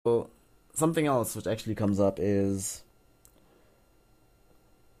So something else which actually comes up is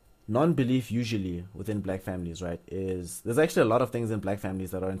non-belief usually within black families, right? Is there's actually a lot of things in black families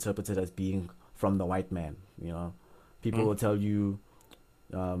that are interpreted as being from the white man. People Hmm? will tell you,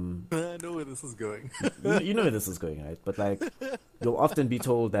 um, I know where this is going. you know where this is going, right? But like, you'll often be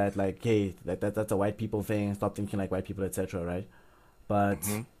told that like, hey, that's a white people thing. Stop thinking like white people, etc. Right? But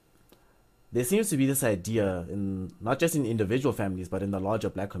Hmm. there seems to be this idea in not just in individual families, but in the larger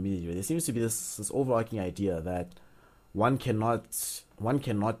black community. There seems to be this overarching idea that one cannot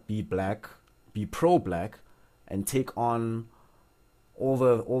be black, be pro black, and take on all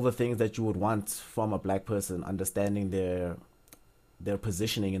the things that you would want from a black person, understanding their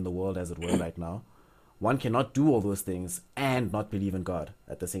positioning in the world as it were right now. One cannot do all those things and not believe in God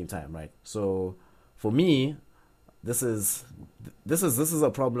at the same time, right? So for me, this is this is a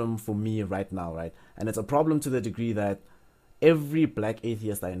problem for me right now, right? And it's a problem to the degree that every black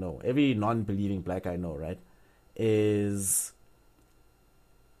atheist I know, every non-believing black I know, right, is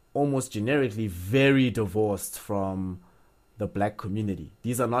almost generically very divorced from the black community.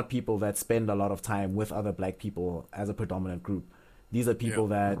 These are not people that spend a lot of time with other black people as a predominant group. These are Yeah. people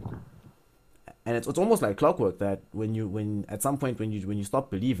that, and it's almost like clockwork, that when at some point when you stop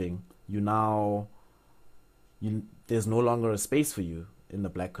believing, there's no longer a space for you in the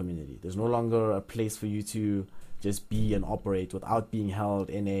black community. There's no longer a place for you to just be and operate without being held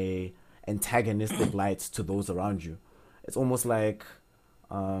in a antagonistic light to those around you. It's almost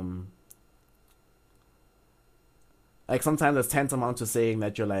um, like sometimes it's tantamount to saying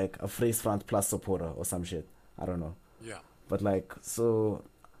that you're like a Front Plus supporter or some shit. I don't know, Yeah. but like, so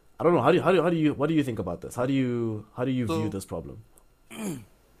I don't know. How do you what do you think about this? How do you view So, this problem?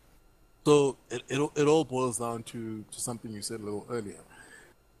 it all boils down to something you said a little earlier.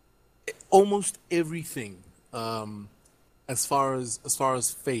 Almost everything, um, as far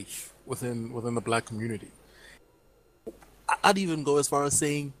as faith within the black community, I'd even go as far as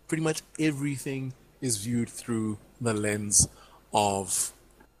saying pretty much everything is viewed through the lens of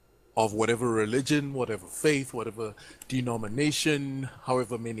of whatever religion, whatever faith, whatever denomination,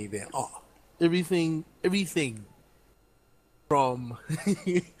 however many there are. Everything from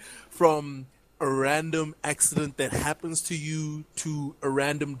from a random accident that happens to you to a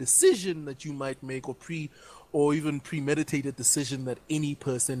random decision that you might make or even premeditated decision that any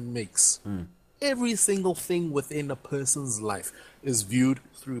person makes. Mm. Every single thing within a person's life is viewed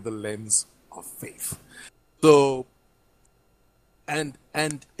through the lens of faith. So, and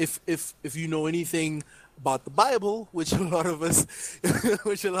if you know anything about the Bible, which a lot of us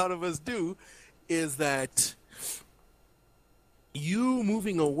which a lot of us do, is that you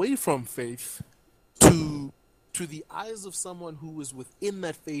moving away from faith to to the eyes of someone who is within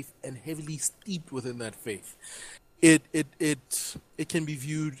that faith and heavily steeped within that faith, it can be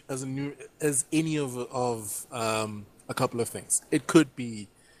viewed as as any of a couple of things. It could be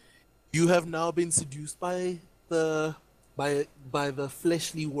you have now been seduced the by the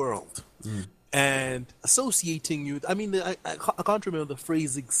fleshly world Mm. and associating you. I mean, I can't remember the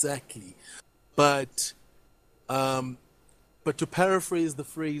phrase exactly, but um, but to paraphrase the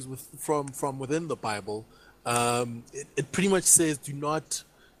phrase from within the Bible, it pretty much says, "Do not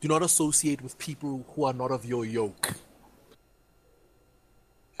associate with people who are not of your yoke,"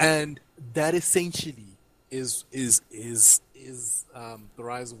 and that essentially is the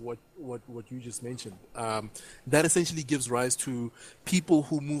rise of what you just mentioned. That essentially gives rise to people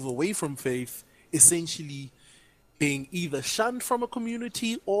who move away from faith, essentially being either shunned from a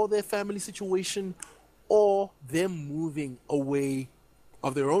community or their family situation, or them moving away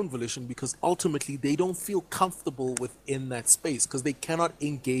of their own volition because ultimately they don't feel comfortable within that space because they cannot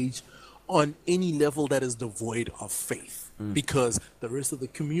engage on any level that is devoid of faith Mm. because the rest of the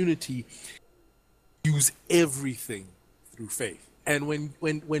community use everything through faith. And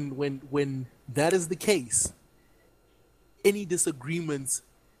when that is the case, any disagreements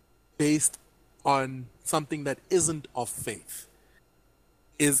based on something that isn't of faith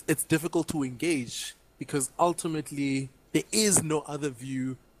is it's difficult to engage because ultimately there is no other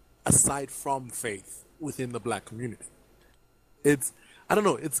view aside from faith within the black community. It's I don't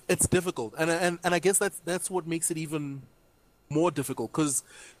know, it's difficult. And I guess that's what makes it even more difficult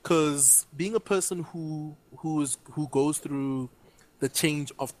because being a person who goes through the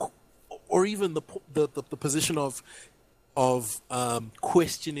change of or even the position of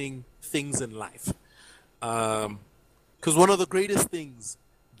questioning things in life. Because one of the greatest things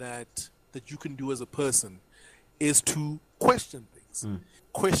that you can do as a person is to question things. Mm.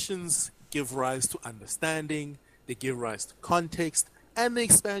 Questions give rise to understanding, they give rise to context, and they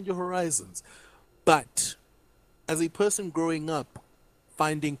expand your horizons. But as a person growing up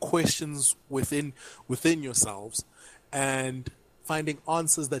finding questions within yourselves and finding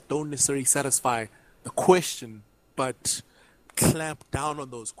answers that don't necessarily satisfy the question, but clamp down on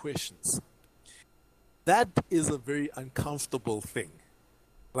those questions. That is a very uncomfortable thing.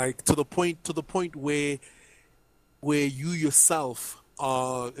 Like to the point where you yourself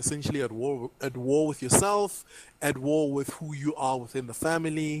are essentially at war with yourself, at war with who you are within the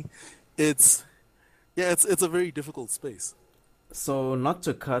family. It's a very difficult space. So, not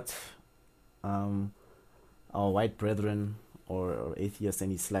to cut our white brethren or atheists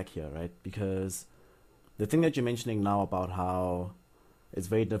any slack here, right? Because the thing that you're mentioning now about how it's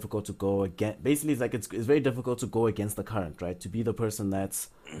very difficult to go against, basically, it's like it's very difficult to go against the current, right? To be the person that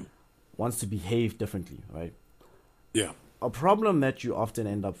wants to behave differently, right? Yeah. A problem that you often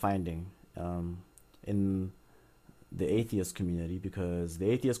end up finding in the atheist community, because the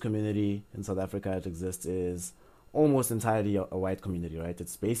atheist community in South Africa that exists is almost entirely a white community, right?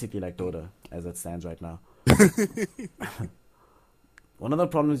 It's basically like Doda as it stands right now. One of the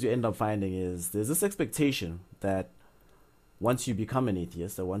problems you end up finding is there's this expectation that once you become an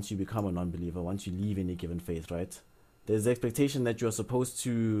atheist or once you become a non-believer, once you leave any given faith, right? There's the expectation that you're supposed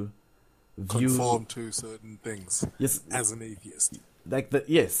to conform to certain things. Yes, as an atheist. But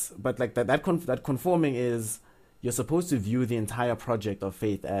that conforming is you're supposed to view the entire project of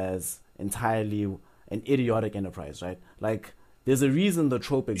faith as entirely an idiotic enterprise, right? Like, there's a reason the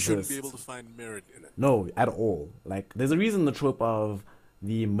trope exists. You shouldn't be able to find merit in it. No, at all. Like, there's a reason the trope of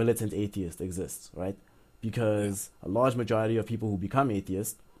the militant atheist exists, right? Because a large majority of people who become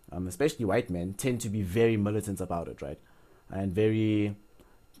atheists, especially white men, tend to be very militant about it, right? And very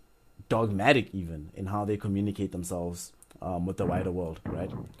dogmatic even in how they communicate themselves with the wider world,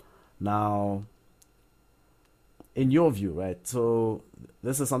 right? Now, in your view, right? So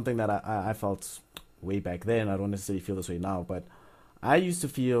this is something that I felt way back then. I don't necessarily feel this way now, but I used to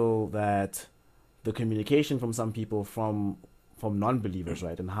feel that the communication from some people from non-believers,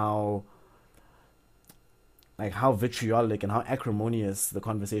 right, and how vitriolic and how acrimonious the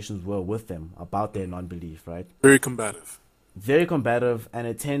conversations were with them about their non-belief, right? Very combative. Very combative, and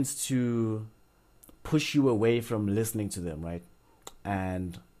it tends to push you away from listening to them, right?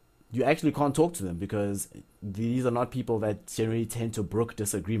 And you actually can't talk to them because these are not people that generally tend to brook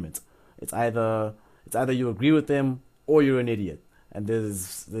disagreement. It's either you agree with them or you're an idiot, and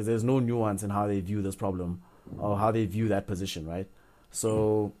there's no nuance in how they view this problem or how they view that position, right?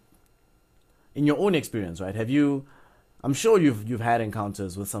 So, in your own experience, right, I'm sure you've had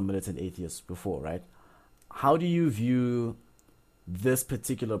encounters with some militant atheists before, right? How do you view this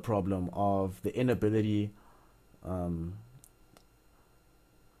particular problem of the inability? All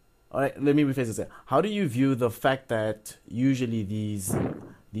right, let me rephrase this. How do you view the fact that usually these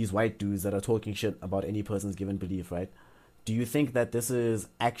white dudes that are talking shit about any person's given belief, right? Do you think that this is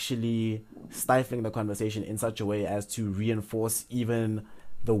actually stifling the conversation in such a way as to reinforce even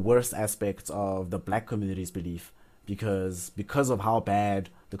the worst aspects of the black community's belief because of how bad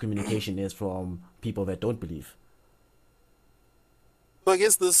the communication is from people that don't believe? Well, I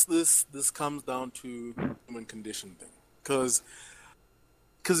guess this comes down to human condition thing, because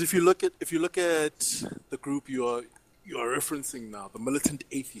if you look at the group you are referencing now, the militant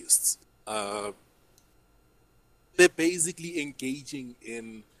atheists, they're basically engaging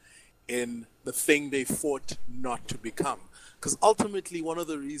in the thing they fought not to become. Because ultimately, one of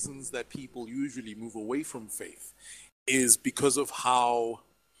the reasons that people usually move away from faith is because of how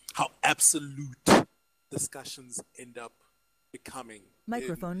absolute discussions end up becoming.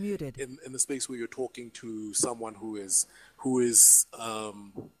 Microphone muted. In the space where you're talking to someone who is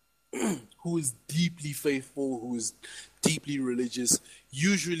deeply faithful, who is deeply religious,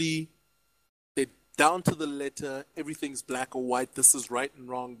 usually they're down to the letter. Everything's black or white. This is right and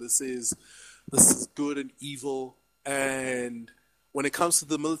wrong. This is good and evil. And when it comes to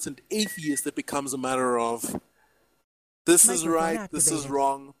the militant atheist, it becomes a matter of this is right, this is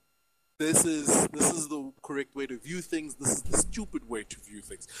wrong. This is the correct way to view things. This is the stupid way to view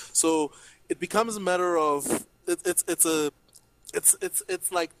things. So it becomes a matter of it's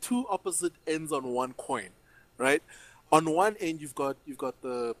like two opposite ends on one coin, right? On one end, you've got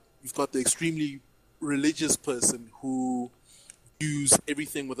the extremely religious person who views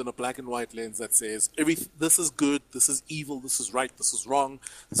everything within a black and white lens that says this is good, this is evil, this is right, this is wrong,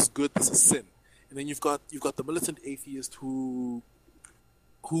 this is good, this is sin. And then you've got the militant atheist who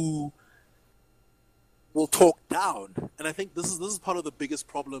will talk down. And I think this is part of the biggest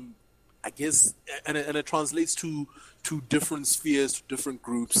problem, I guess, and it translates to different spheres, to different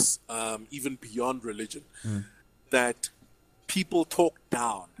groups, even beyond religion, that people talk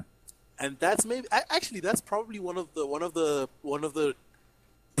down. And that's probably one of the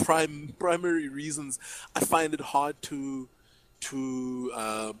primary reasons I find it hard to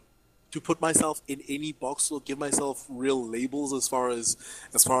put myself in any box or give myself real labels as far as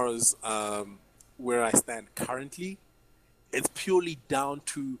where I stand currently. It's purely down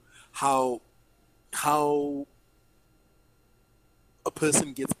to how a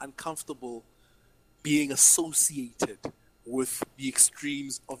person gets uncomfortable being associated with the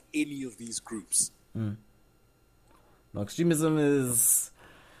extremes of any of these groups. No, extremism is,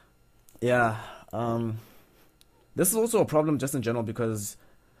 yeah. This is also a problem just in general because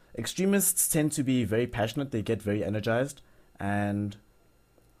extremists tend to be very passionate. They get very energized, and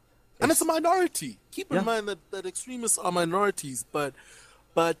it's a minority. Keep in Yeah. mind that extremists are minorities, but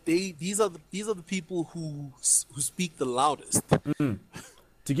these are the people who speak the loudest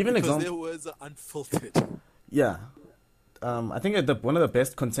to give an because example, their words are unfiltered. yeah, I think that one of the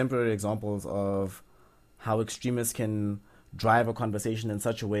best contemporary examples of how extremists can drive a conversation in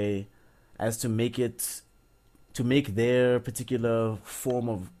such a way as to make their particular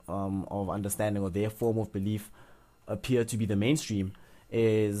form of understanding or their form of belief appear to be the mainstream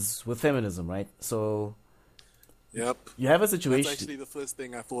is with feminism, right? So Yep, you have a that's situation. actually the first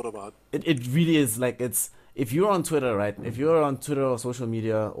thing I thought about. It really is like it's if you're on Twitter, right? If you're on Twitter or social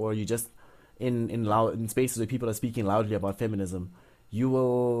media, or you just in spaces where people are speaking loudly about feminism, you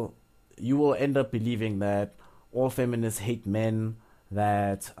will end up believing that all feminists hate men,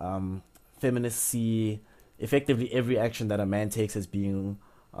 that feminists see effectively every action that a man takes as being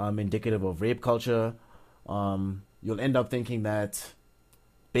indicative of rape culture. You'll end up thinking that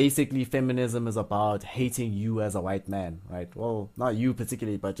basically feminism is about hating you as a white man, right? Well, not you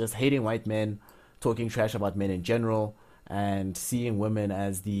particularly, but just hating white men, talking trash about men in general, and seeing women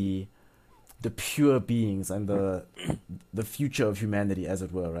as the pure beings and the future of humanity, as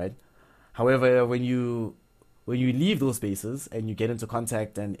it were, right? However, when you leave those spaces and you get into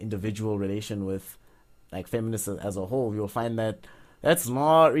contact and individual relation with like feminists as a whole, you'll find that that's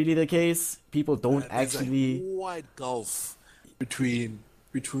not really the case. People don't There's actually. a wide gulf between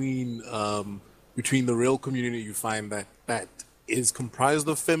the real community you find that is comprised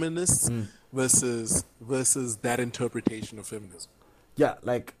of feminists versus that interpretation of feminism. Yeah,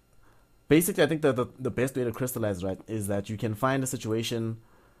 like basically, I think that the best way to crystallize, right, is that you can find a situation.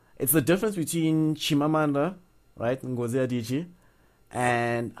 It's the difference between Chimamanda, right, Ngozi Adichie,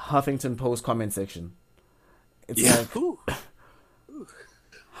 and Huffington Post comment section. It's like Ooh,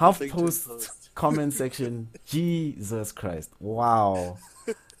 Huff Huffington Post Post. comment section. Jesus Christ! Wow,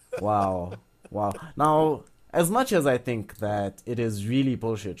 wow, wow. Now, as much as I think that it is really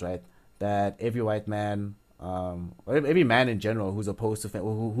bullshit, right, that every white man, or every man in general who's opposed to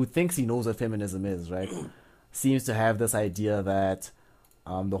who thinks he knows what feminism is, right, seems to have this idea that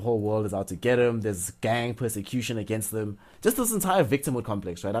the whole world is out to get him. There's gang persecution against them. Just this entire victimhood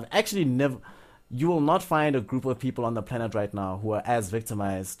complex, right? I've actually never. You will not find a group of people on the planet right now who are as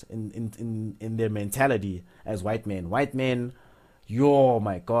victimized in their mentality as white men. White men, oh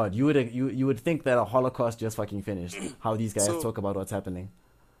my god, you would think that a Holocaust just fucking finished. How these guys So talk about what's happening.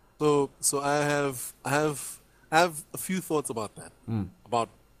 so I have a few thoughts about that. About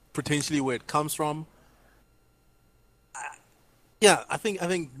potentially where it comes from. Yeah, I think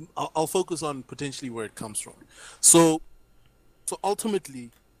I'll focus on potentially where it comes from. So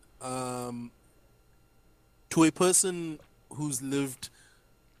ultimately, to a person who's lived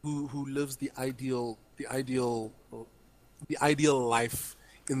who lives the ideal life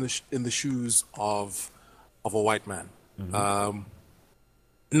in the shoes of a white man.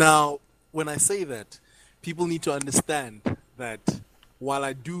 Now, when I say that, people need to understand that while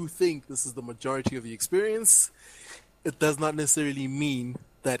I do think this is the majority of the experience, it does not necessarily mean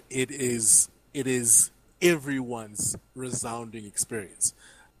that it is everyone's resounding experience.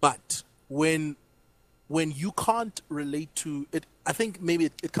 But when you can't relate to it, I think maybe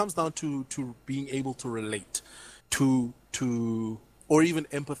it comes down to being able to relate to or even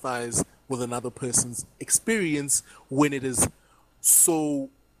empathize with another person's experience when it is so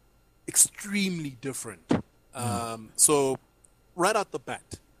extremely different. So right out the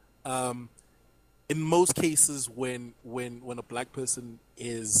bat, in most cases when a black person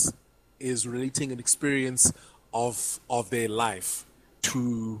is relating an experience of their life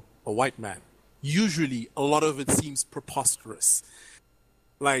to a white man, usually a lot of it seems preposterous,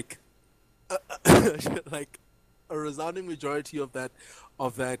 like like a resounding majority of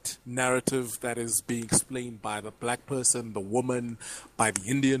that narrative that is being explained by the black person, the woman, by the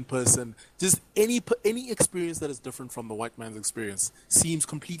Indian person, just any experience that is different from the white man's experience seems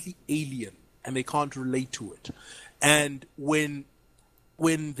completely alien, and they can't relate to it. And when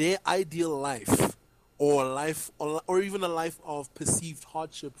their ideal life or a life, or even a life of perceived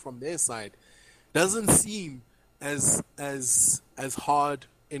hardship from their side, doesn't seem as hard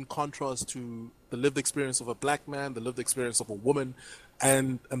in contrast to the lived experience of a black man, the lived experience of a woman,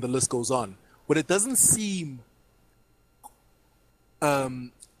 and the list goes on. But it doesn't seem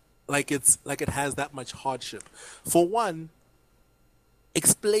like it has that much hardship. For one,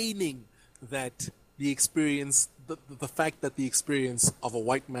 explaining that the fact that the experience of a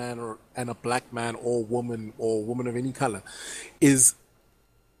white man and a black man or woman of any color is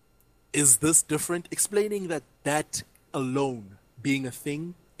this different, explaining that alone being a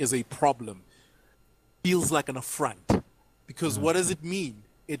thing is a problem feels like an affront, because what does it mean?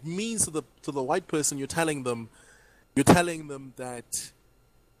 It means to the white person, you're telling them that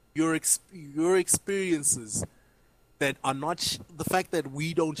your experiences that are not the fact that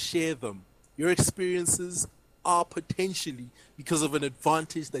we don't share them, your experiences are potentially because of an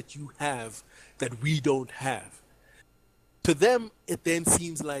advantage that you have that we don't have. To them, it then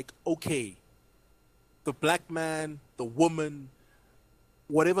seems like, okay, the black man, the woman,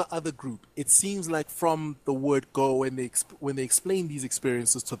 whatever other group, it seems like from the word go, when they explain these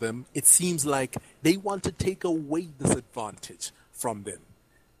experiences to them, it seems like they want to take away this advantage from them,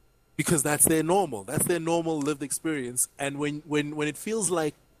 because that's their normal lived experience. And when it feels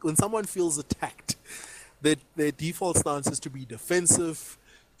like, when someone feels attacked, that their default stance is to be defensive,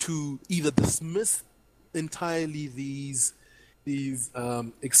 to either dismiss entirely these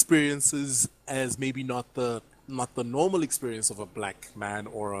experiences as maybe not the normal experience of a black man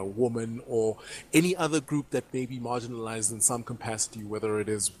or a woman or any other group that may be marginalized in some capacity, whether it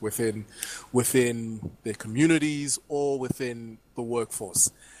is within their communities or within the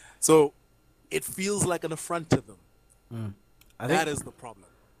workforce. So it feels like an affront to them. That is the problem.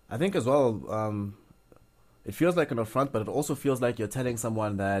 I think as well, it feels like an affront, but it also feels like you're telling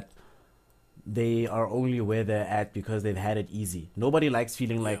someone that they are only where they're at because they've had it easy. Nobody likes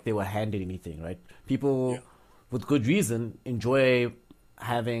feeling like they were handed anything, right? People, with good reason, enjoy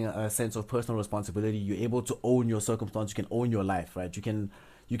having a sense of personal responsibility. You're able to own your circumstance. You can own your life, right? You can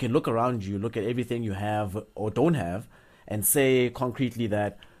look around you, look at everything you have or don't have, and say concretely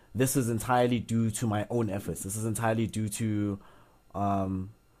that this is entirely due to my own efforts. This is entirely due to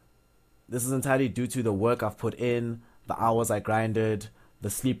the work I've put in, the hours I grinded, the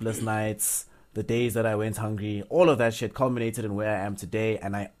sleepless nights, the days that I went hungry. All of that shit culminated in where I am today,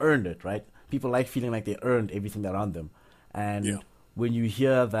 and I earned it, right? People like feeling like they earned everything around them. And when you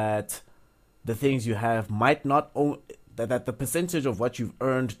hear that the things you have might not own, that the percentage of what you've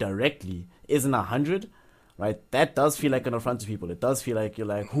earned directly isn't 100, right? That does feel like an affront to people. It does feel like you're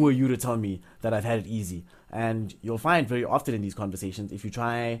like, who are you to tell me that I've had it easy? And you'll find very often in these conversations, if you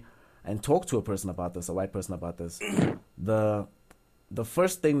try and talk to a person about this, a white person about this, the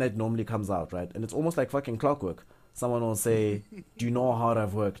first thing that normally comes out, right? And it's almost like fucking clockwork. Someone will say, do you know how hard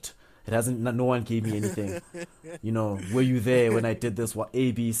I've worked? No one gave me anything. You know, were you there when I did this? What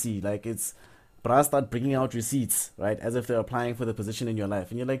A, B, C? Like, it's, but I start bringing out receipts, right? As if they're applying for the position in your life.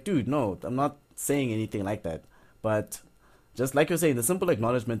 And you're like, dude, no, I'm not saying anything like that. But just like you're saying, the simple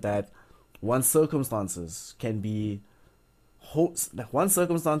acknowledgement that one's circumstances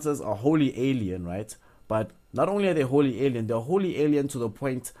are wholly alien, right? But not only are they wholly alien, they're wholly alien to the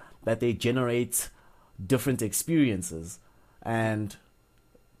point that they generate different experiences. And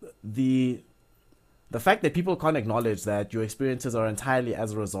the fact that people can't acknowledge that your experiences are entirely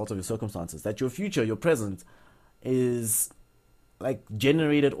as a result of your circumstances, that your future, your present, is like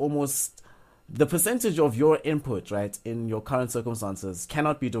generated almost, the percentage of your input, right, in your current circumstances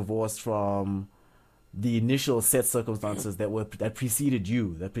cannot be divorced from the initial set circumstances that preceded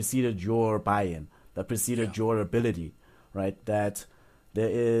you, that preceded your buy-in, that preceded your ability, right? That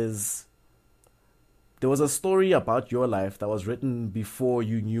there was a story about your life that was written before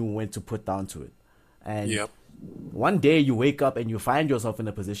you knew when to put down to it. And one day you wake up and you find yourself in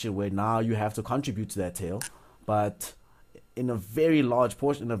a position where now you have to contribute to that tale. But in a very large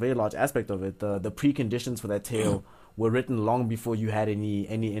portion, in a very large aspect of it, the preconditions for that tale were written long before you had any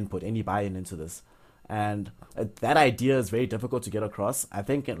input, any buy-in into this. And that idea is very difficult to get across, I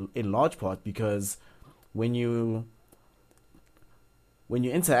think, in large part because when you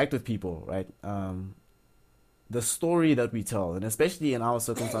interact with people, right, the story that we tell, and especially in our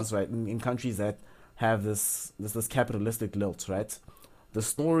circumstance, right, in countries that have this capitalistic lilt, right, the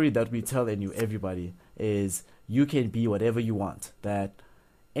story that we tell everybody is you can be whatever you want, that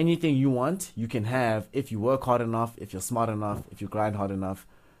anything you want, you can have if you work hard enough, if you're smart enough, if you grind hard enough.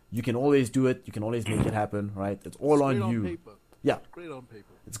 You can always do it. You can always make it happen, right? It's all on you. Paper. Yeah. Great on paper.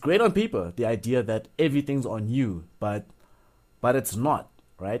 It's great on paper, the idea that everything's on you, but it's not,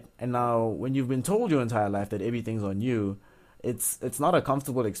 right? And now, when you've been told your entire life that everything's on you, it's not a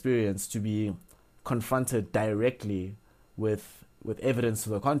comfortable experience to be confronted directly with evidence to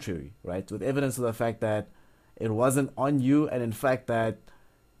the contrary, right? With evidence to the fact that it wasn't on you, and in fact that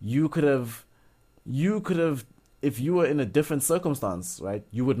you could have if you were in a different circumstance, right,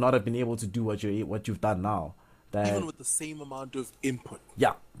 you would not have been able to do what you've done now. That Even with the same amount of input.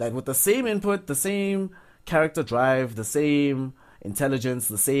 yeah, that with the same input, the same character drive, the same intelligence,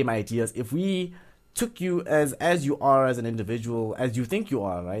 the same ideas, if we took you as you are as an individual, as you think you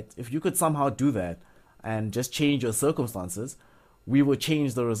are, right? If you could somehow do that and just change your circumstances, we would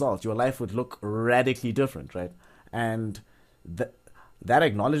change the result. Your life would look radically different, right? And that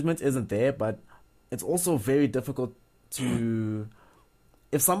acknowledgement isn't there, but it's also very difficult to,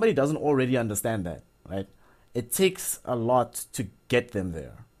 if somebody doesn't already understand that, right? It takes a lot to get them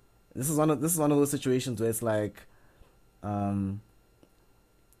there. This is one of those situations where it's like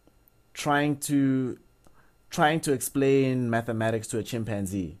trying to explain mathematics to a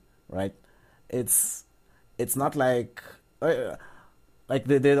chimpanzee, right? It's not like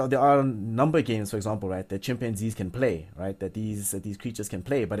there are number games, for example, right, that chimpanzees can play, right, that these creatures can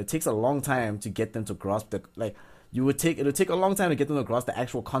play, but it takes a long time to get them to grasp the, like, it would take a long time to get them to grasp the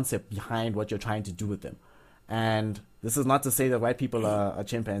actual concept behind what you're trying to do with them. And this is not to say that white people are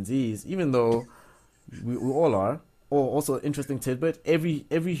chimpanzees, even though we all are. Or also, interesting tidbit: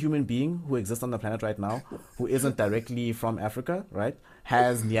 every human being who exists on the planet right now, who isn't directly from Africa, right,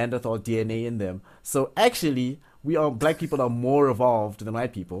 has Neanderthal DNA in them. So actually, black people are more evolved than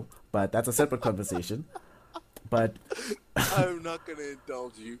white people, but that's a separate conversation. But I'm not going to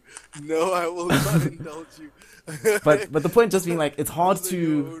indulge you. No, I will not indulge you. but the point just being, like, it's hard Those are to.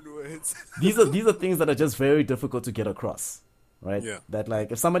 your own words. These are things that are just very difficult to get across, right? Yeah. That,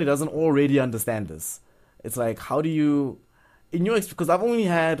 like, if somebody doesn't already understand this, it's like, how do you, in your because I've only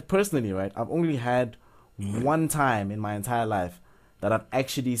had one time in my entire life that I've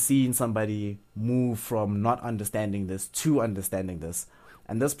actually seen somebody move from not understanding this to understanding this,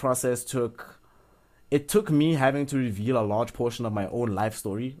 and this process took me having to reveal a large portion of my own life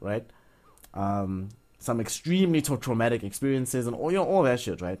story, right? Some extremely traumatic experiences and all that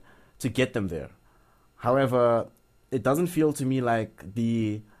shit, right, to get them there. However, it doesn't feel to me like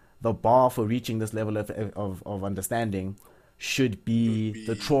the bar for reaching this level of understanding should be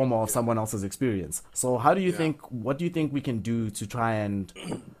the trauma of someone else's experience. So what do you think we can do to try and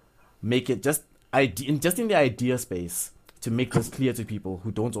make it just in the idea space, to make this clear to people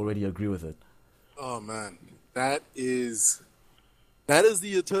who don't already agree with it? Oh man, that is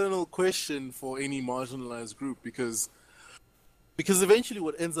the eternal question for any marginalized group, because eventually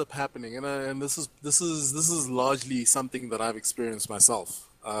what ends up happening, and this is largely something that I've experienced myself.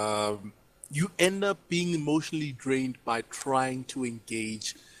 You end up being emotionally drained by trying to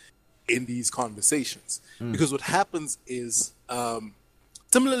engage in these conversations, because what happens is,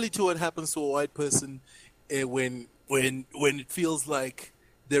 similarly to what happens to a white person, when it feels like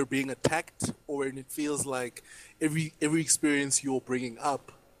they're being attacked, or when it feels like every experience you're bringing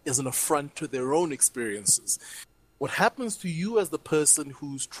up is an affront to their own experiences. What happens to you as the person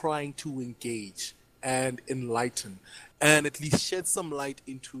who's trying to engage and enlighten and at least shed some light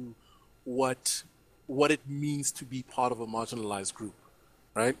into what it means to be part of a marginalized group,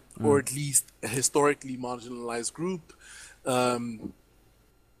 right? Or at least a historically marginalized group.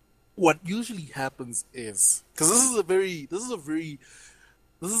 What usually happens is, because this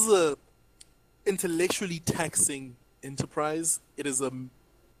is a intellectually taxing enterprise. It is an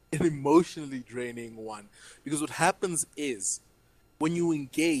emotionally draining one, because what happens is, when you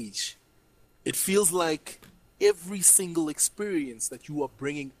engage, it feels like every single experience that you are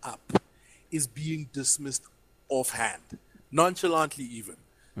bringing up is being dismissed offhand, nonchalantly even,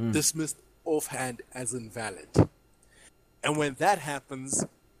 dismissed offhand as invalid. And when that happens,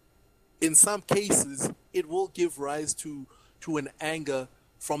 in some cases, it will give rise to an anger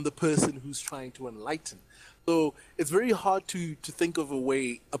from the person who's trying to enlighten. So it's very hard to think of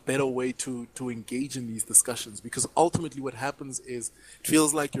a better way to engage in these discussions, because ultimately what happens is, it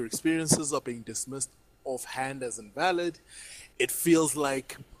feels like your experiences are being dismissed offhand as invalid. It feels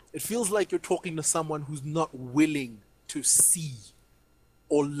like you're talking to someone who's not willing to see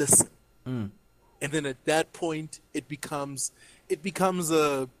or listen. And then at that point, it becomes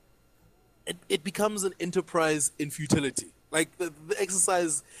an enterprise in futility. Like the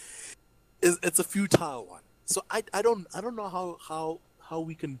exercise it's a futile one. So I don't know how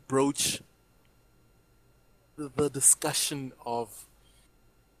we can broach the discussion of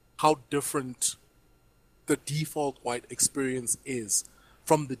how different the default white experience is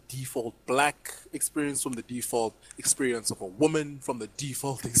from the default black experience, from the default experience of a woman, from the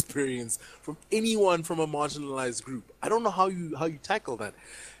default experience from anyone from a marginalized group. I don't know how you tackle that,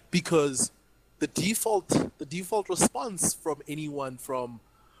 because the default response from anyone from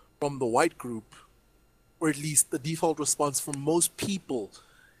the white group, or at least the default response from most people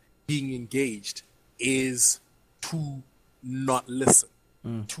being engaged, is to not listen,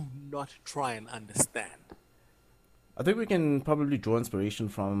 to not try and understand. I think we can probably draw inspiration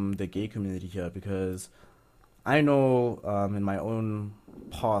from the gay community here, because I know in my own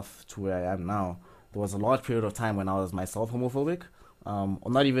path to where I am now, there was a large period of time when I was myself homophobic, or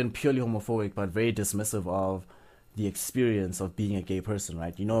not even purely homophobic, but very dismissive of the experience of being a gay person,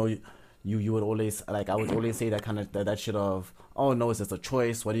 right? You know, you would always, like, I would always say that kind of that shit of, oh no, it's just a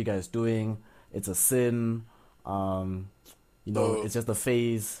choice. What are you guys doing? It's a sin. It's just a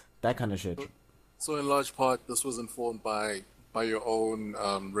phase. That kind of shit. So in large part, this was informed by your own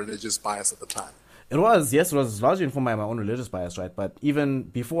religious bias at the time. It was largely informed by my own religious bias, right? But even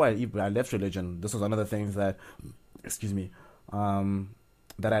before I left religion, this was one of the things that, excuse me,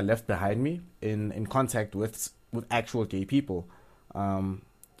 that I left behind me in contact with actual gay people.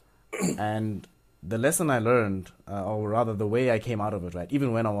 And the lesson I learned, or rather the way I came out of it, right,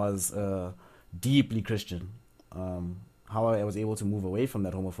 even when I was deeply Christian, how I was able to move away from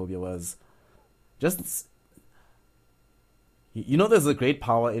that homophobia was just, there's a great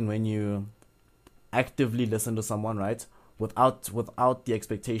power in when you actively listen to someone, right, without the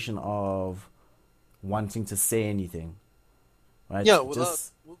expectation of wanting to say anything, right? Yeah,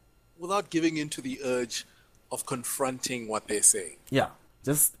 without giving into the urge of confronting what they're saying. Yeah,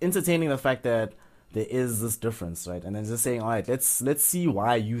 just entertaining the fact that there is this difference, right? And then just saying, all right, let's see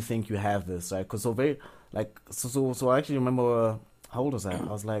why you think you have this, right? Because so I actually remember, how old was I? I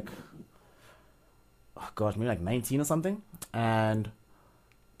was like, oh gosh, maybe like 19 or something. And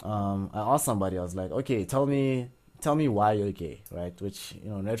I asked somebody, I was like, okay, tell me why you're gay, right? Which,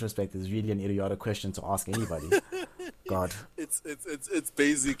 in retrospect is really an idiotic question to ask anybody. God. It's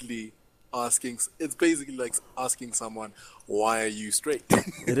basically like asking someone, why are you straight?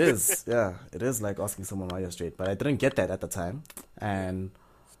 It is, yeah. It is like asking someone why you're straight. But I didn't get that at the time. And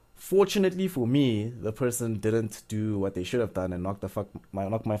fortunately for me, the person didn't do what they should have done and knock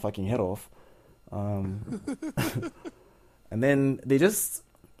my fucking head off. And then they just,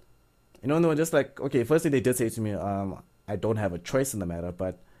 they were just like, okay, firstly they did say to me, I don't have a choice in the matter,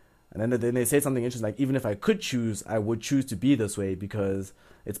 and then they said something interesting, like, even if I could choose, I would choose to be this way because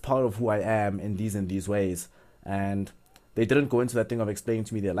it's part of who I am in these ways. And they didn't go into that thing of explaining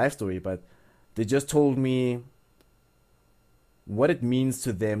to me their life story, but they just told me what it means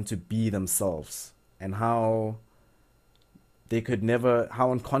to them to be themselves and how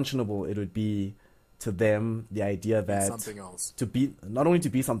how unconscionable it would be to them, the idea that something else, to be, not only to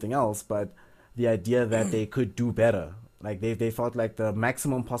be something else, but the idea that they could do better. Like they felt like the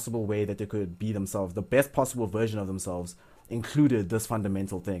maximum possible way that they could be themselves, the best possible version of themselves, included this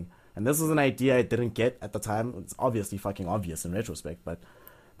fundamental thing. And this is an idea I didn't get at the time. It's obviously fucking obvious in retrospect, but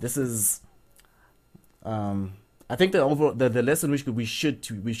this is, I think the lesson we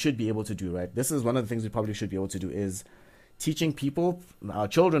should be able to do, right? This is one of the things we probably should be able to do, is teaching people, our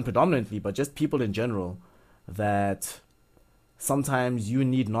children predominantly, but just people in general, that sometimes you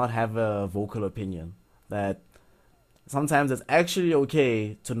need not have a vocal opinion. That sometimes it's actually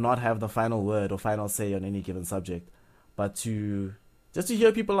okay to not have the final word or final say on any given subject, but to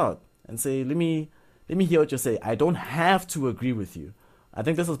hear people out and say, let me hear what you say. I don't have to agree with you. I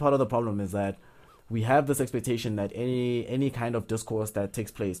think this is part of the problem, is that we have this expectation that any kind of discourse that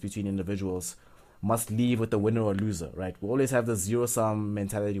takes place between individuals must leave with the winner or loser, right? We always have this zero-sum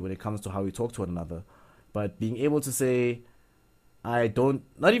mentality when it comes to how we talk to one another. But being able to say,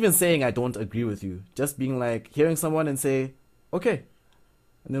 not even saying I don't agree with you, just being like, hearing someone and say, okay,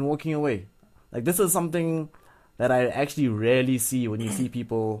 and then walking away. Like, this is something that I actually rarely see when you see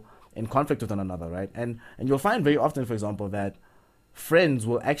people in conflict with one another, right? And you'll find very often, for example, that friends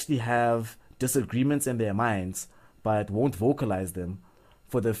will actually have disagreements in their minds, but won't vocalize them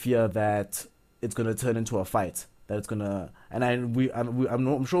for the fear that it's going to turn into a fight. That it's going to... And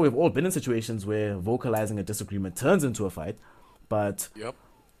I'm sure we've all been in situations where vocalizing a disagreement turns into a fight, but yep,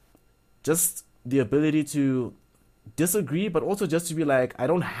 just the ability to disagree, but also just to be like, I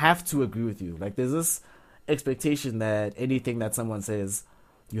don't have to agree with you. Like, there's this expectation that anything that someone says,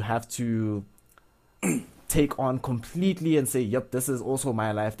 you have to take on completely and say, yep, this is also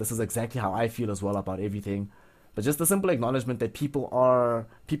my life. This is exactly how I feel as well about everything. But just the simple acknowledgement that people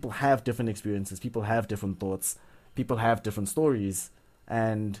have different experiences, people have different thoughts, people have different stories,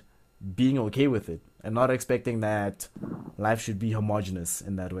 and being okay with it and not expecting that life should be homogenous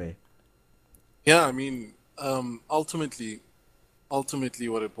in that way. Yeah, I mean, ultimately,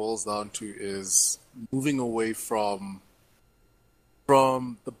 what it boils down to is moving away from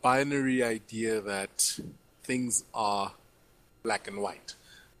the binary idea that things are black and white.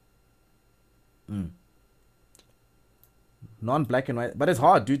 Non-black and white, but it's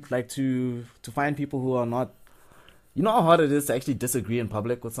hard, dude. Like to find people who are not. You know how hard it is to actually disagree in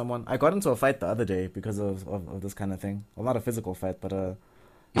public with someone. I got into a fight the other day because of this kind of thing. Well, not a physical fight, but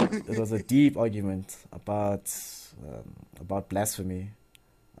it was a deep argument about blasphemy.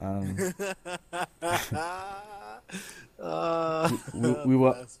 Um, we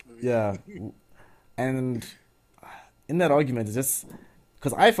were, Blasphemy. yeah, and in that argument, it's just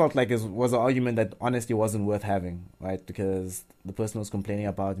because I felt like it was an argument that honestly wasn't worth having, right? Because the person was complaining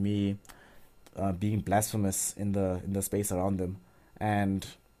about me being blasphemous in the space around them, and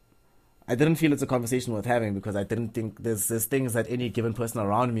I didn't feel it's a conversation worth having because I didn't think there's things that any given person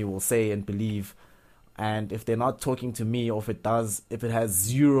around me will say and believe, and if they're not talking to me, or if it has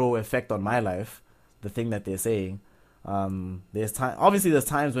zero effect on my life, the thing that they're saying, there's time. Obviously, there's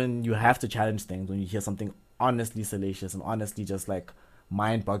times when you have to challenge things when you hear something honestly salacious and honestly just like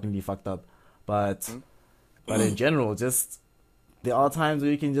mind-bogglingly fucked up, but in general, just there are times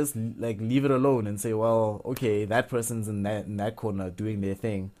where you can just like leave it alone and say, well, okay, that person's in that corner doing their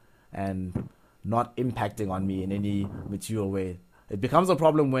thing and not impacting on me in any material way. It becomes a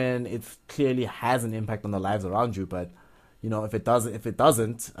problem when it clearly has an impact on the lives around you, but if it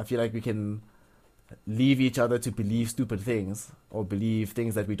doesn't, I feel like we can leave each other to believe stupid things or believe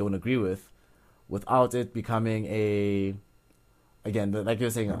things that we don't agree with without it becoming like you're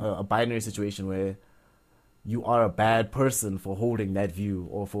saying, a binary situation where you are a bad person for holding that view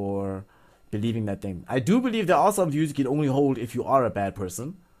or for believing that thing. I do believe there are some views you can only hold if you are a bad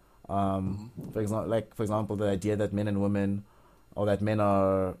person. For example, the idea that men and women, or that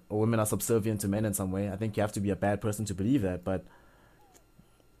women are subservient to men in some way. I think you have to be a bad person to believe that. But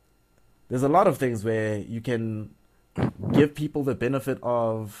there's a lot of things where you can give people the benefit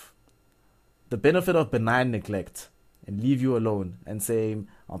of benign neglect and leave you alone and say,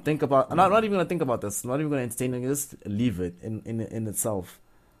 I'll think about. I'm not even gonna think about this. I'm not even gonna entertain it. Just leave it in itself,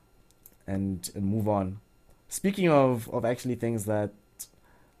 and move on. Speaking of actually things that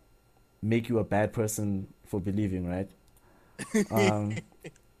make you a bad person for believing, right? Um,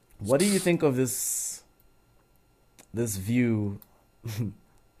 what do you think of this view,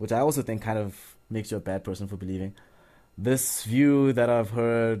 which I also think kind of makes you a bad person for believing? This view that I've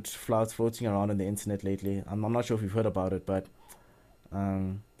heard floating around on the internet lately. I'm not sure if you've heard about it, but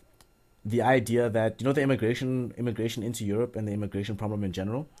the idea that the immigration into Europe and the immigration problem in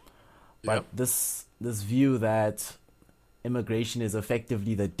general, but Yep. this view that immigration is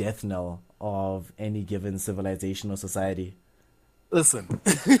effectively the death knell of any given civilization or society. Listen,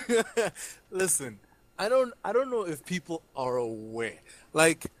 listen. I don't know if people are aware.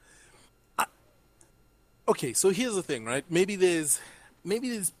 Like, okay, so here's the thing, right? Maybe there's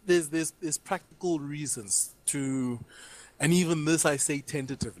practical reasons to, and even this I say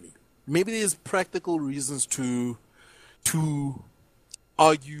tentatively. Maybe there's practical reasons to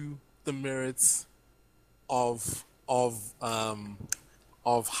argue the merits of of um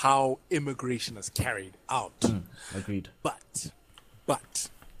of how immigration is carried out. Agreed. But, but,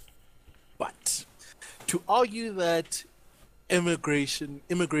 but, to argue that immigration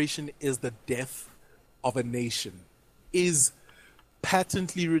is the death of a nation is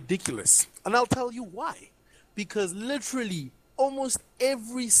patently ridiculous. And I'll tell you why. Because literally, almost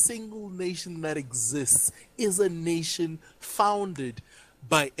every single nation that exists is a nation founded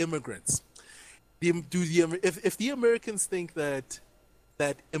by immigrants. If the Americans think that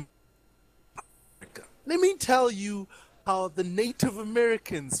America, let me tell you how the Native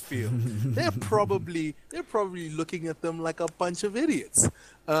Americans feel. They're probably looking at them like a bunch of idiots.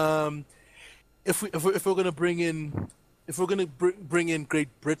 If we're gonna bring in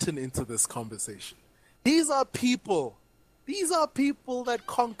Great Britain into this conversation, these are people. These are people that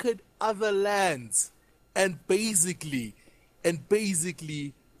conquered other lands and basically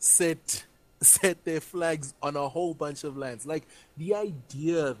set their flags on a whole bunch of lands. Like, the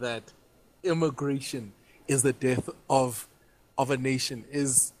idea that immigration is the death of a nation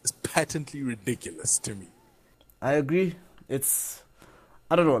is patently ridiculous to me. I agree. I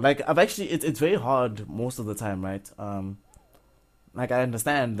don't know. Like, it's very hard most of the time, right? Like, I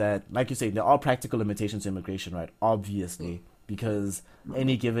understand that, like you say, there are practical limitations to immigration, right? Obviously, because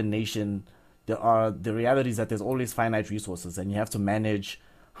any given nation, the reality is that there's always finite resources, and you have to manage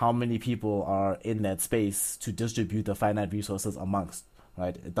how many people are in that space to distribute the finite resources amongst.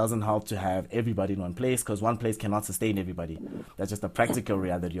 right? It doesn't help to have everybody in one place because one place cannot sustain everybody. That's just the practical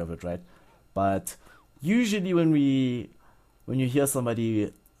reality of it, right? But usually when you hear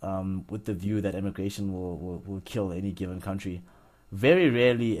somebody with the view that immigration will kill any given country, very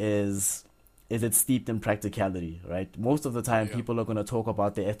rarely is it steeped in practicality, right? Most of the time, Yeah. people are going to talk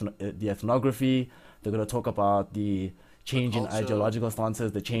about the ethnography. They're going to talk about the change in culture. ideological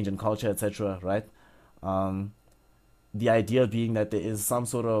stances, the change in culture, etc., right? The idea being that there is some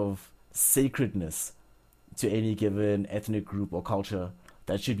sort of sacredness to any given ethnic group or culture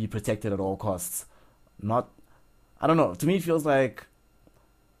that should be protected at all costs. Not, I don't know. To me, it feels like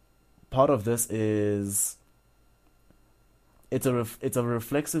part of this is it's a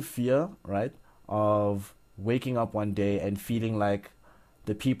reflexive fear, right? Of waking up one day and feeling like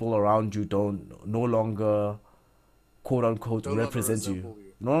the people around you don't no longer quote unquote No longer represent you. resemble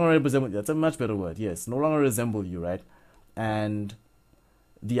you. No longer resemble you. That's a much better word. Yes, no longer resemble you, right? And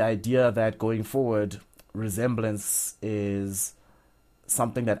the idea that going forward, resemblance is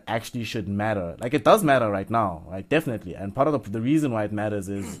something that actually should matter. Like it does matter right now, right? Definitely. And part of the reason why it matters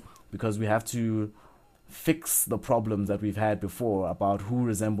is because we have to fix the problems that we've had before about who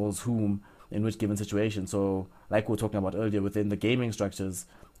resembles whom in which given situation. So, like we were talking about earlier, within the gaming structures,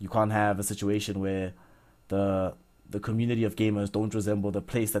 you can't have a situation where the community of gamers don't resemble the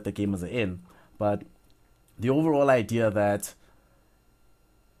place that the gamers are in. But the overall idea that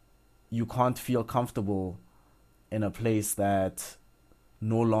you can't feel comfortable in a place that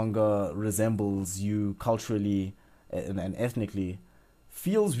no longer resembles you culturally and ethnically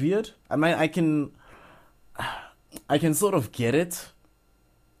feels weird. I mean, I can sort of get it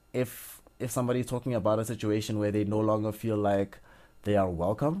if somebody's talking about a situation where they no longer feel like they are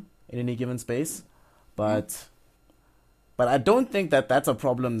welcome in any given space, but I don't think that that's a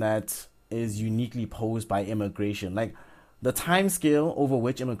problem that is uniquely posed by immigration. Like the time scale over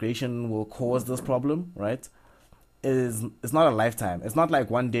which immigration will cause this problem, right? Is it's not a lifetime. It's not like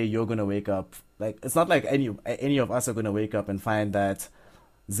one day you're gonna wake up. Like it's not like any of us are gonna wake up and find that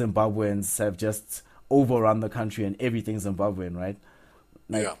Zimbabweans have just overrun the country and everything's Zimbabwean, right?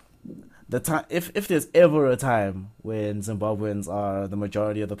 Like Yeah. the time, if there's ever a time when Zimbabweans are the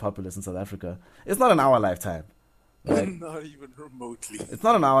majority of the populace in South Africa, it's not in our lifetime, right? Not even remotely. It's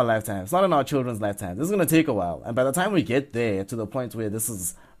not in our lifetime. It's not in our children's lifetime. This is gonna take a while, and by the time we get there to the point where this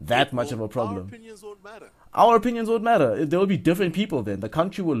is that much of a Our problem, opinions won't matter. our opinions won't matter. There will be different people then. The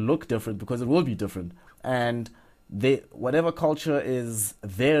country will look different because it will be different. And whatever culture is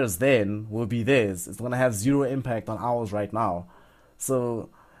theirs then will be theirs. It's going to have zero impact on ours right now. So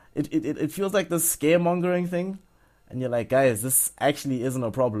it feels like this scaremongering thing. And you're like, guys, this actually isn't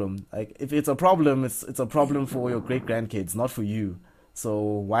a problem. Like, if it's a problem, it's a problem for your great grandkids, not for you. So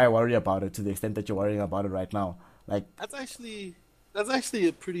why worry about it to the extent that you're worrying about it right now? Like, That's actually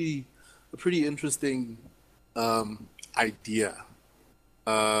a pretty interesting idea.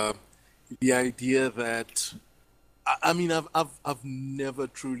 The idea that I mean I've never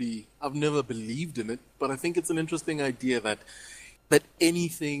believed in it, but I think it's an interesting idea that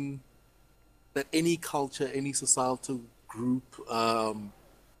anything, that any culture, any societal group,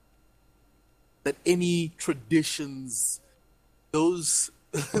 that any traditions, those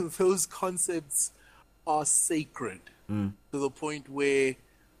those concepts are sacred to the point where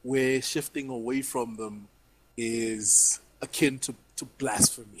shifting away from them is akin to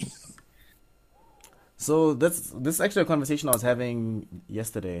blasphemy. so this is actually a conversation I was having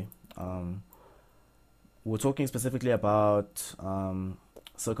yesterday. We're talking specifically about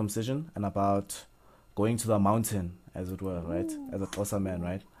circumcision and about going to the mountain, as it were, right? As a Xhosa man,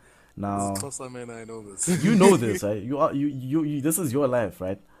 right? Now, Of course, I mean, I know this. you know this, right? You this is your life,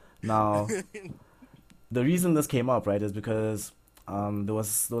 right? Now, the reason this came up, right, is because there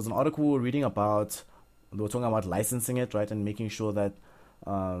was an article we were reading about. They were talking about licensing it, right, and making sure that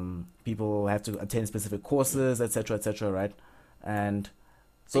people have to attend specific courses, etc., right? And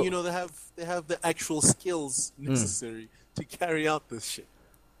so, And, you know, they have the actual skills necessary to carry out this shit.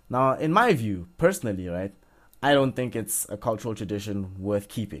 now, in my view, personally, right, I don't think it's a cultural tradition worth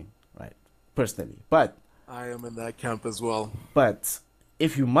keeping, right? Personally, but I am in that camp as well.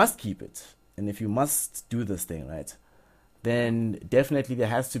 if you must keep it and if you must do this thing, right, then definitely there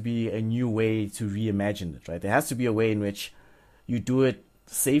has to be a new way to reimagine it, right? There has to be a way in which you do it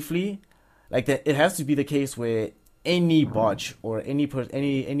safely. Like that, it has to be the case where any botch or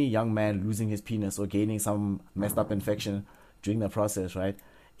any young man losing his penis or gaining some messed up infection during the process, right,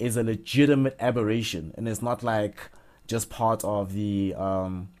 is a legitimate aberration, and it's not like just part of the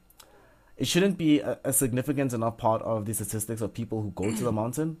it shouldn't be a significant enough part of the statistics of people who go to the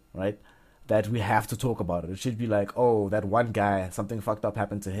mountain, right, that we have to talk about it. It should be like, oh, that one guy, something fucked up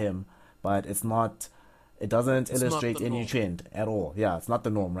happened to him, but it's not. It doesn't It's not illustrate the any norm. trend at all. Yeah, it's not the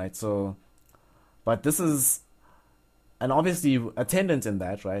norm, right? So, but this is, and obviously attendance in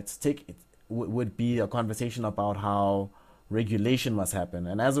that, right? Would be a conversation about how regulation must happen,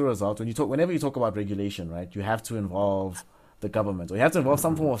 and as a result, whenever you talk about regulation, right, you have to involve the government, or you have to involve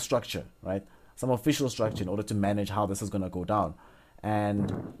some form of structure, right, some official structure in order to manage how this is going to go down,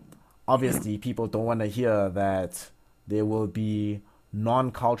 and obviously people don't want to hear that there will be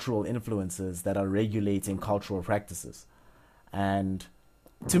non-cultural influences that are regulating cultural practices. And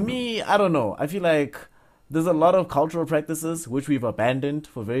to me, I don't know. I feel like there's a lot of cultural practices which we've abandoned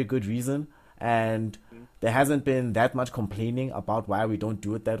for very good reason, and there hasn't been that much complaining about why we don't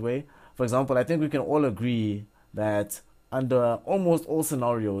do it that way. For example, I think we can all agree that under almost all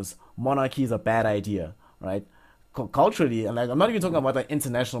scenarios, monarchy is a bad idea, right? Culturally, and like I'm not even talking about like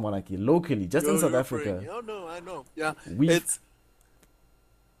international monarchy, locally, just in South You're referring. Africa, Oh no, I know. Yeah, we've it's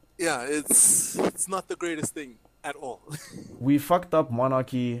it's not the greatest thing at all. we fucked up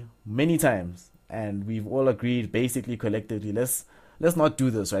monarchy many times, and we've all agreed basically collectively let's not do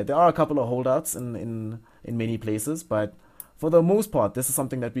this, right? There are a couple of holdouts in many places, but for the most part this is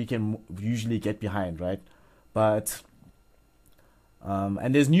something that we can usually get behind, right? But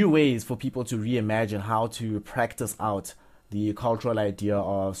and there's new ways for people to reimagine how to practice out the cultural idea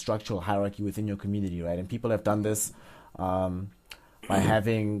of structural hierarchy within your community, right? And people have done this um, by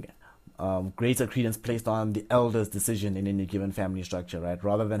having greater credence placed on the elders' decision in any given family structure, right?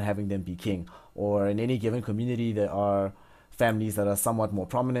 Rather than having them be king. Or in any given community, there are families that are somewhat more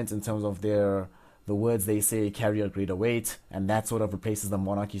prominent in terms of the words they say carry a greater weight, and that sort of replaces the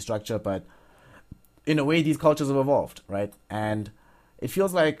monarchy structure. But in a way, these cultures have evolved, right? And it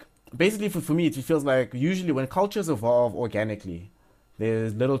feels like, basically for me, it feels like usually when cultures evolve organically,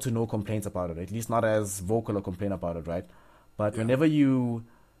 there's little to no complaints about it, at least not as vocal a complaint about it, right? But Yeah, whenever you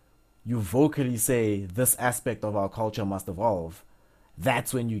vocally say this aspect of our culture must evolve,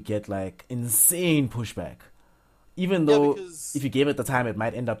 that's when you get like insane pushback. Even yeah, though if because you gave it the time, it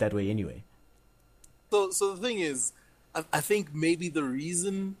might end up that way anyway. so the thing is, I think maybe the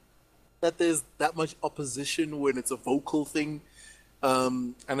reason that there's that much opposition when it's a vocal thing,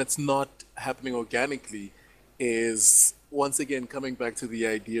 and it's not happening organically, is once again coming back to the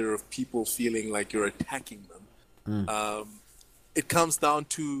idea of people feeling like you're attacking them. It comes down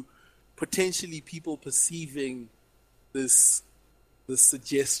to potentially people perceiving this this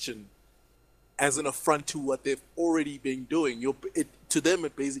suggestion as an affront to what they've already been doing. To them,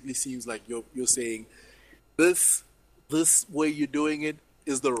 it basically seems like you're saying this this way you're doing it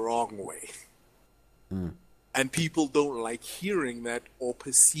is the wrong way, and people don't like hearing that or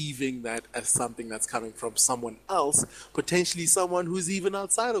perceiving that as something that's coming from someone else, potentially someone who's even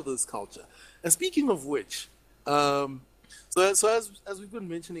outside of this culture. And speaking of which, so as we've been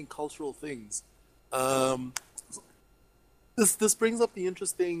mentioning cultural things, um, this brings up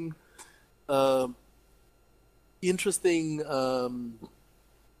um, the interesting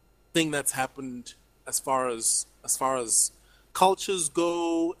thing that's happened as far as cultures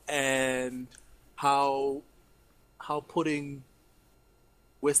go, and how putting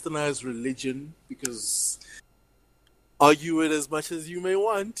westernized religion, because argue it as much as you may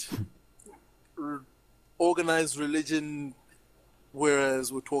want, r- organized religion,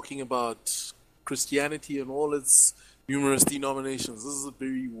 whereas we're talking about Christianity and all its numerous denominations. This is a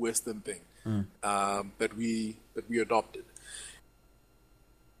very Western thing, that we adopted.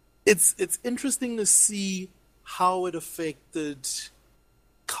 It's interesting to see how it affected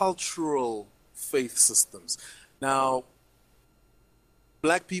cultural faith systems. Now,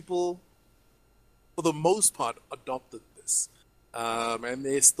 black people, for the most part, adopted this, and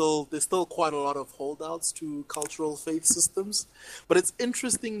there's still quite a lot of holdouts to cultural faith systems. But it's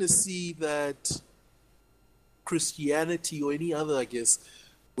interesting to see that Christianity, or any other, I guess,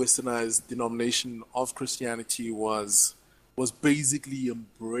 westernized denomination of Christianity, was basically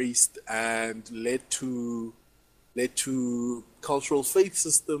embraced and led to cultural faith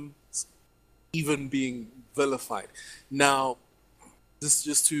systems even being vilified. Now,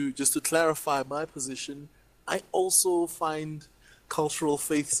 just to clarify my position, I also find cultural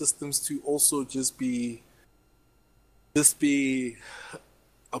faith systems to also just be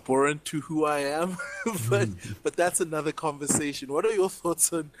abhorrent to who I am. but but that's another conversation. What are your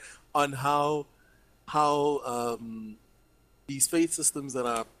thoughts on how these faith systems that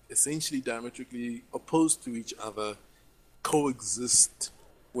are essentially diametrically opposed to each other coexist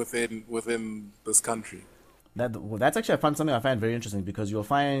within this country? That's actually something I find very interesting, because you'll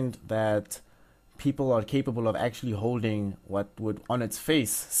find that people are capable of actually holding what would on its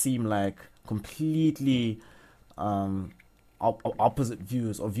face seem like completely opposite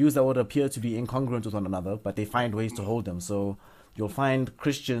views, or views that would appear to be incongruent with one another, but they find ways to hold them. So you'll find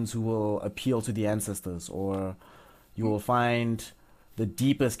Christians who will appeal to the ancestors, or you will find the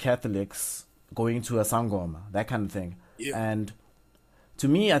deepest Catholics going to a sangoma, that kind of thing. Yeah. And to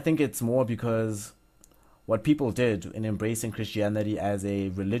me, I think it's more because what people did in embracing Christianity as a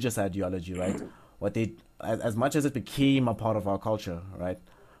religious ideology, right? What they, as much as it became a part of our culture, right?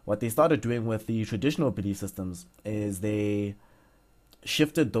 What they started doing with the traditional belief systems is they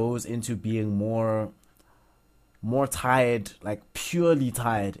shifted those into being more tied, like purely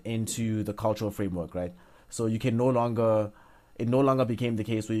tied into the cultural framework, right? So you can no longer, it no longer became the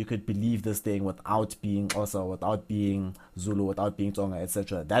case where you could believe this thing without being Xhosa, without being Zulu, without being Tsonga,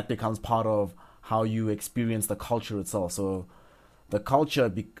 etc. That becomes part of how you experience the culture itself. So the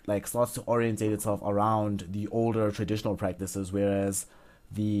culture like starts to orientate itself around the older traditional practices, whereas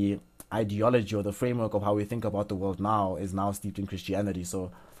the ideology or the framework of how we think about the world now is now steeped in Christianity.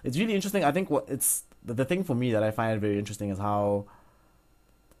 So it's really interesting. I think what it's the thing for me that I find very interesting is how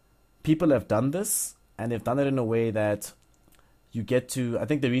people have done this, and they've done it in a way that you get to. I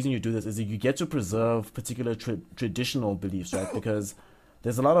think the reason you do this is that you get to preserve particular traditional beliefs, right? Because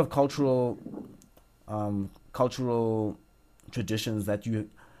there's a lot of cultural traditions that you,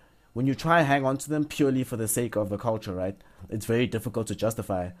 when you try and hang on to them purely for the sake of the culture, right, it's very difficult to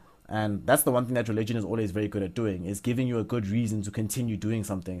justify. And that's the one thing that religion is always very good at doing, is giving you a good reason to continue doing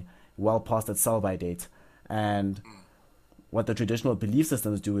something well past its sell-by date. And what the traditional belief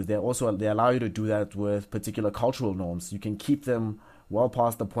systems do is they allow you to do that with particular cultural norms. You can keep them well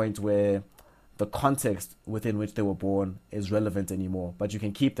past the point where the context within which they were born is relevant anymore. But you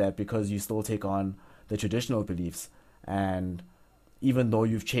can keep that because you still take on the traditional beliefs. And even though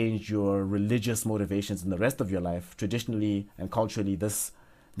you've changed your religious motivations in the rest of your life, traditionally and culturally, this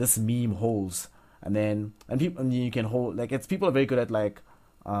meme holds. And you can hold, like, it's, people are very good at like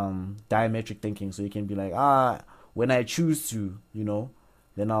diametric thinking. So you can be like, when I choose to,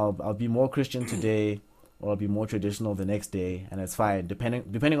 then I'll be more Christian today, or I'll be more traditional the next day, and it's fine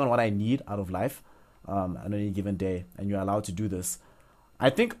depending on what I need out of life on any given day. And you're allowed to do this. I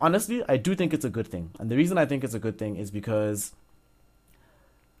think, honestly, I do think it's a good thing. And the reason I think it's a good thing is because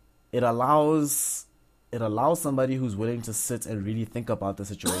it allows somebody who's willing to sit and really think about the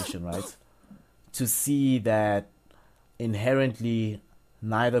situation, right, to see that inherently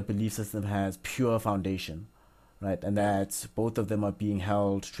neither belief system has pure foundation, right, and that both of them are being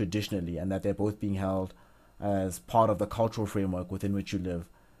held traditionally, and that they're both being held as part of the cultural framework within which you live.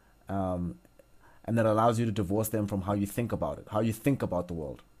 And that allows you to divorce them from how you think about it, how you think about the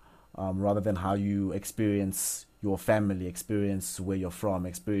world, rather than how you experience your family, experience where you're from,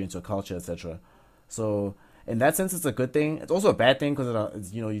 experience your culture, etc. So in that sense, it's a good thing. It's also a bad thing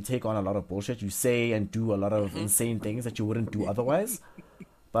because you take on a lot of bullshit. You say and do a lot of insane things that you wouldn't do otherwise.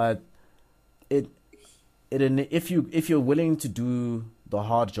 But if you're willing to do the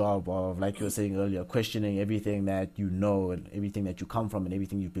hard job of, like you were saying earlier, questioning everything that you know and everything that you come from and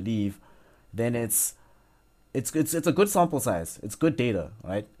everything you believe, then it's a good sample size. It's good data,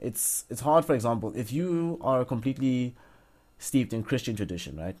 right? It's hard, for example, if you are completely steeped in Christian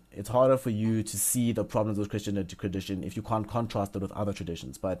tradition, right? It's harder for you to see the problems with Christian tradition if you can't contrast it with other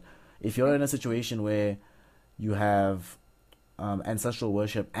traditions. But if you're in a situation where you have ancestral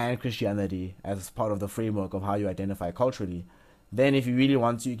worship and Christianity as part of the framework of how you identify culturally, then if you really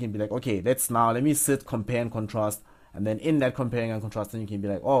want to, you can be like, okay, let me sit, compare and contrast. And then in that comparing and contrasting, you can be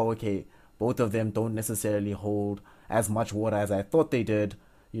like, oh, okay, both of them don't necessarily hold as much water as I thought they did.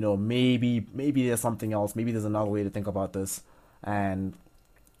 Maybe there's something else. Maybe there's another way to think about this. And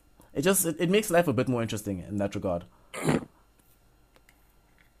it makes life a bit more interesting in that regard.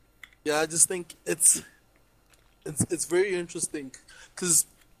 Yeah, I just think it's very interesting because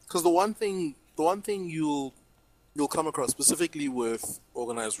the one thing you'll come across specifically with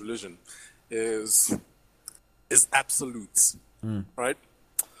organized religion is absolutes, right?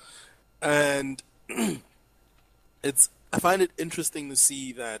 And I find it interesting to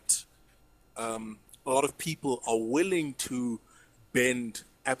see that a lot of people are willing to bend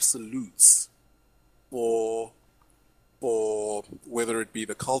absolutes for whether it be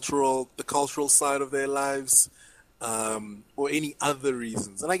the cultural side of their lives, or any other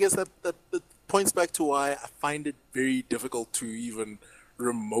reasons. And I guess that points back to why I find it very difficult to even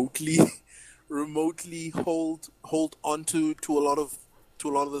remotely hold on to a lot of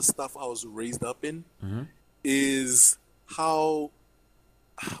the stuff I was raised up in. Is how,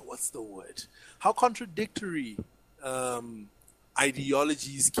 what's the word? How contradictory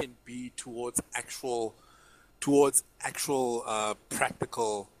ideologies can be towards actual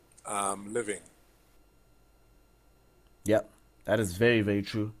practical living. Yeah, that is very, very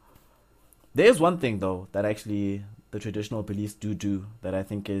true. There is one thing though that actually the traditional beliefs do that I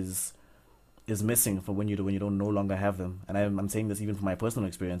think is missing for when you don't no longer have them. And I'm saying this even from my personal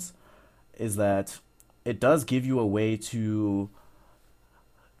experience, is that it does give you a way to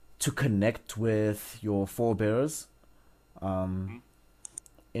connect with your forebears, um,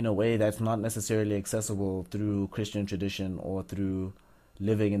 in a way that's not necessarily accessible through Christian tradition or through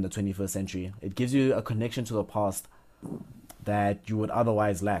living in the 21st century. It gives you a connection to the past that you would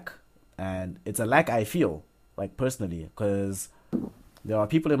otherwise lack. And it's a lack I feel, like personally, because there are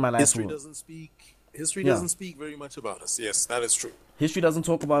people in my life History who, doesn't speak. History yeah, doesn't speak very much about us. Yes, that is true. history doesn't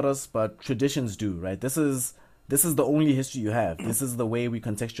talk about us, but traditions do, right? This is the only history you have. This is the way we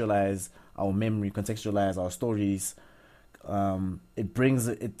contextualize our memory, contextualize our stories. It brings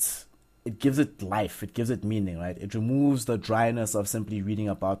it gives it life, it gives it meaning, right? It removes the dryness of simply reading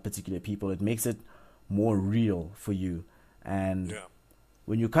about particular people. It makes it more real for you. And Yeah.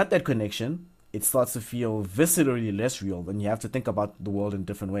 when you cut that connection, it starts to feel viscerally less real. Then you have to think about the world in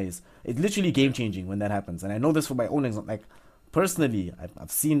different ways. It's literally game changing when that happens. And I know this for my own example. Like personally,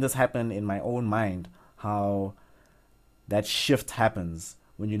 I've seen this happen in my own mind. How that shift happens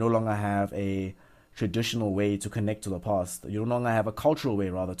when you no longer have a traditional way to connect to the past. You no longer have a cultural way,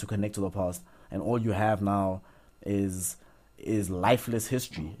 rather, to connect to the past, and all you have now is lifeless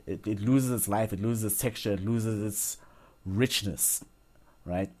history. It loses its life, it loses its texture, it loses its richness,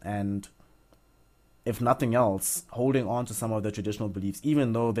 right? And if nothing else, holding on to some of the traditional beliefs,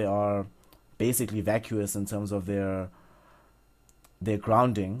 even though they are basically vacuous in terms of their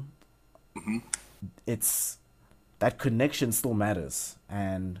grounding, it's that connection still matters,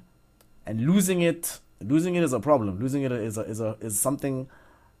 and losing it is a problem. Losing it is something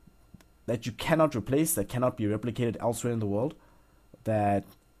that you cannot replace, that cannot be replicated elsewhere in the world. That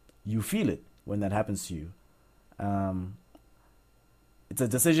you feel it when that happens to you. Um, it's a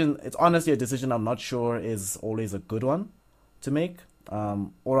decision. It's honestly a decision I'm not sure is always a good one to make,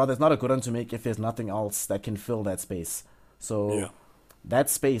 or rather, it's not a good one to make if there's nothing else that can fill that space. Yeah. So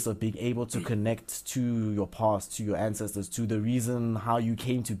that space of being able to connect to your past, to your ancestors, to the reason how you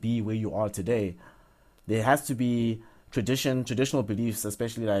came to be where you are today, there has to be traditional beliefs,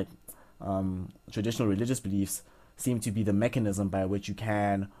 especially like traditional religious beliefs, seem to be the mechanism by which you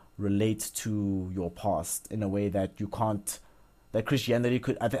can relate to your past in a way that you can't. That Christianity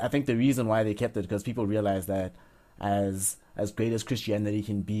could. I think the reason why they kept it because people realize that as great as Christianity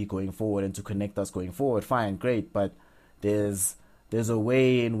can be going forward and to connect us going forward, fine, great, but there's there's a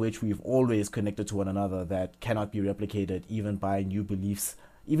way in which we've always connected to one another that cannot be replicated even by new beliefs.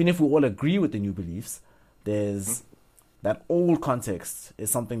 Even if we all agree with the new beliefs, there's that old context is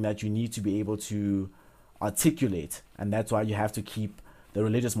something that you need to be able to articulate, and that's why you have to keep the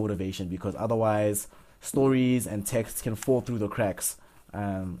religious motivation, because otherwise stories and texts can fall through the cracks,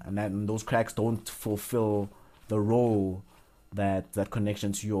 and those cracks don't fulfill the role that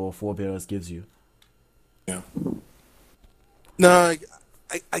connection to your forebears gives you. Yeah. No,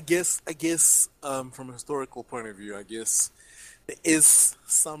 I guess, from a historical point of view, I guess there is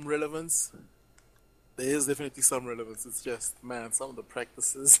some relevance. There is definitely some relevance. It's just, man, some of the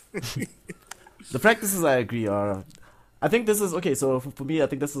practices. The practices I agree are, I think this is okay. So for me, I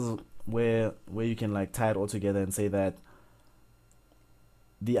think this is where you can like tie it all together and say that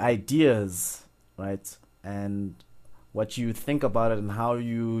the ideas, right, and what you think about it and how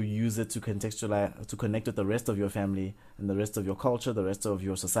you use it to contextualize, to connect with the rest of your family and the rest of your culture, the rest of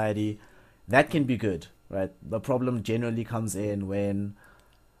your society, that can be good, right? The problem generally comes in when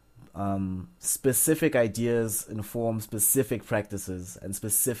specific ideas inform specific practices and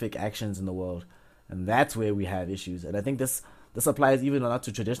specific actions in the world, and that's where we have issues. And I think this applies even not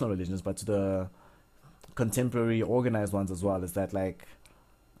to traditional religions, but to the contemporary organized ones as well. Is that like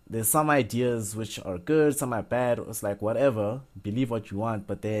there's some ideas which are good, some are bad. It's like whatever, believe what you want,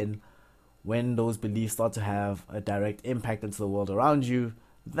 but then when those beliefs start to have a direct impact into the world around you,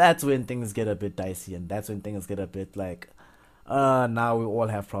 that's when things get a bit dicey, and that's when things get a bit like, now we all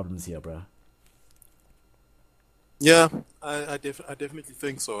have problems here, bro. Yeah, I definitely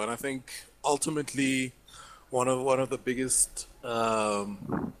think so, and I think ultimately one of the biggest,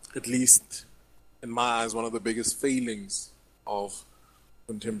 at least in my eyes, one of the biggest failings of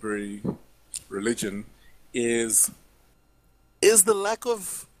contemporary religion is is the lack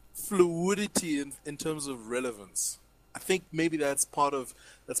of fluidity in terms of relevance. I think maybe that's part of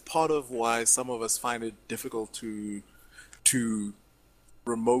why some of us find it difficult to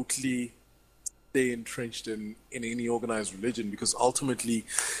remotely stay entrenched in any organized religion, because ultimately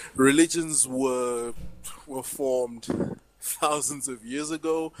religions were formed thousands of years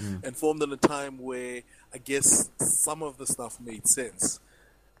ago and formed in a time where I guess some of the stuff made sense.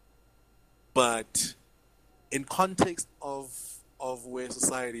 But in context of where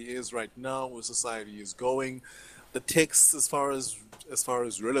society is right now, where society is going, the texts as far as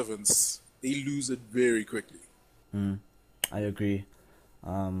relevance, they lose it very quickly. I agree.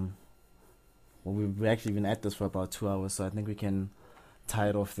 Well, we've actually been at this for about 2 hours, so I think we can tie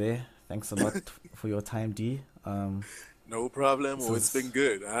it off there. Thanks a lot for your time, D. No problem. So Well, it's been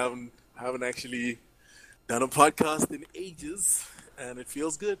good. I haven't actually done a podcast in ages, and it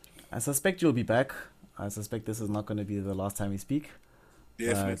feels good. I suspect you'll be back. I suspect this is not going to be the last time we speak.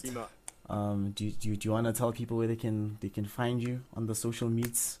 Definitely not. Do you want to tell people where they can find you on the social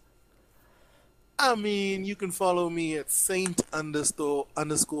medias? I mean, you can follow me at Saint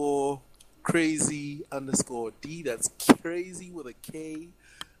underscore crazy underscore D. That's crazy with a K.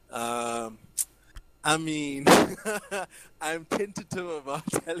 I mean, I'm tentative about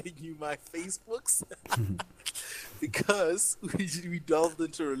telling you my Facebooks because we delved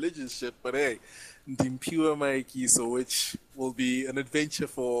into religious shit. But hey, Ndimpiwa Maikiso, which will be an adventure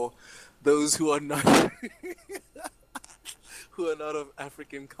for those who are not who are not of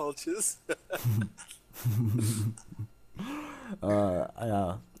African cultures.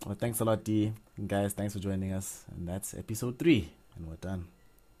 Yeah. Well, thanks a lot, D. And guys, thanks for joining us. And that's episode 3, and we're done.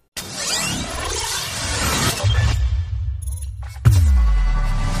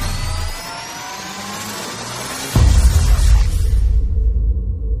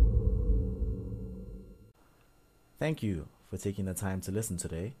 Thank you for taking the time to listen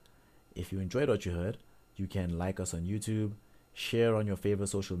today. If you enjoyed what you heard, you can like us on YouTube, share on your favorite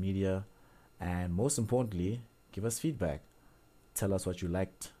social media, and most importantly, give us feedback. Tell us what you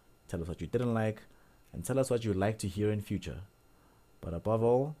liked, tell us what you didn't like, and tell us what you'd like to hear in future. But above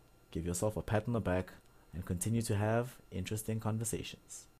all, give yourself a pat on the back and continue to have interesting conversations.